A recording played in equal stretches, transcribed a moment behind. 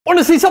Want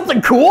to see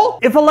something cool?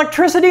 If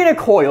electricity in a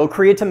coil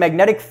creates a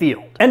magnetic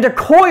field, and a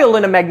coil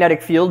in a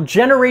magnetic field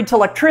generates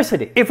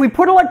electricity, if we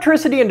put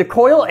electricity into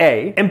coil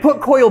A and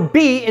put coil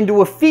B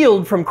into a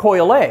field from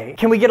coil A,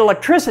 can we get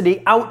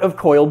electricity out of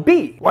coil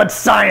B? Let's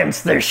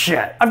science this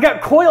shit! I've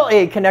got coil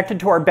A connected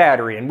to our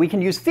battery, and we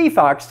can use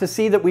phosphox to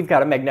see that we've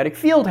got a magnetic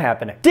field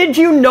happening. Did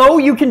you know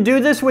you can do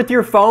this with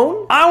your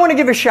phone? I want to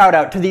give a shout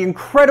out to the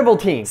incredible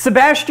team.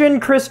 Sebastian,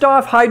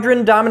 Christoph,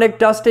 Hydron, Dominic,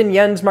 Dustin,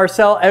 Jens,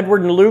 Marcel,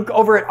 Edward, and Luke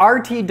over at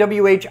RTWH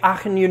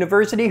Aachen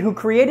University, who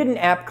created an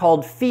app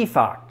called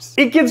phosphox.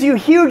 It gives you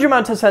huge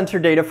amounts of sensor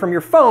data from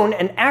your phone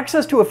and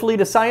access to a fleet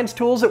of science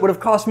tools that would have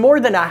cost more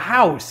than a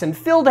house and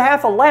filled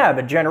half a lab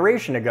a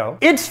generation ago.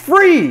 It's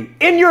free!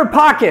 In your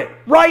pocket!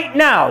 Right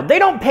now! They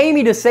don't pay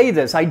me to say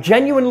this, I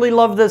genuinely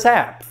love this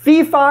app.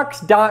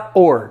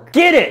 phosphox.org.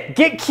 Get it!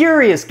 Get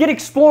curious, get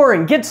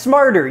exploring, get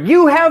smarter.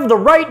 You have the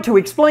right to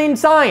explain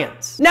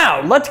science.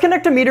 Now, let's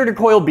connect a meter to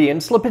coil B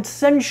and slip it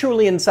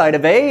sensually inside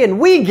of A, and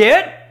we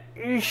get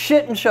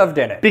shit and shoved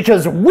in it.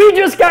 Because we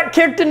just got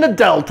kicked into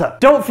Delta.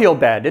 Don't feel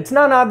bad, it's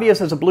not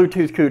obvious as a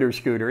Bluetooth cooter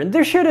scooter, and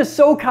this shit is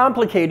so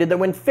complicated that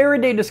when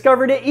Faraday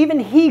discovered it, even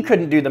he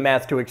couldn't do the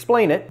math to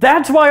explain it.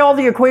 That's why all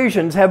the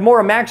equations have more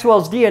of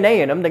Maxwell's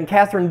DNA in them than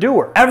Catherine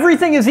Dewar.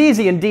 Everything is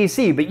easy in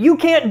DC, but you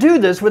can't do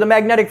this with a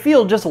magnetic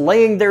field just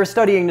laying there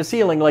studying the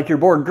ceiling like your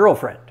bored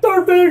girlfriend.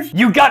 Starfish!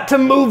 You got to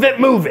move it,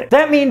 move it!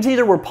 That means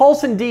either we're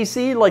pulsing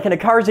DC like in a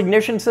car's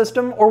ignition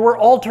system, or we're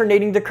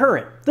alternating the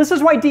current. This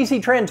is why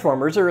DC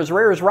transformers are as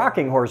rare as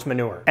rocking horse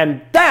manure.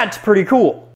 And that's pretty cool.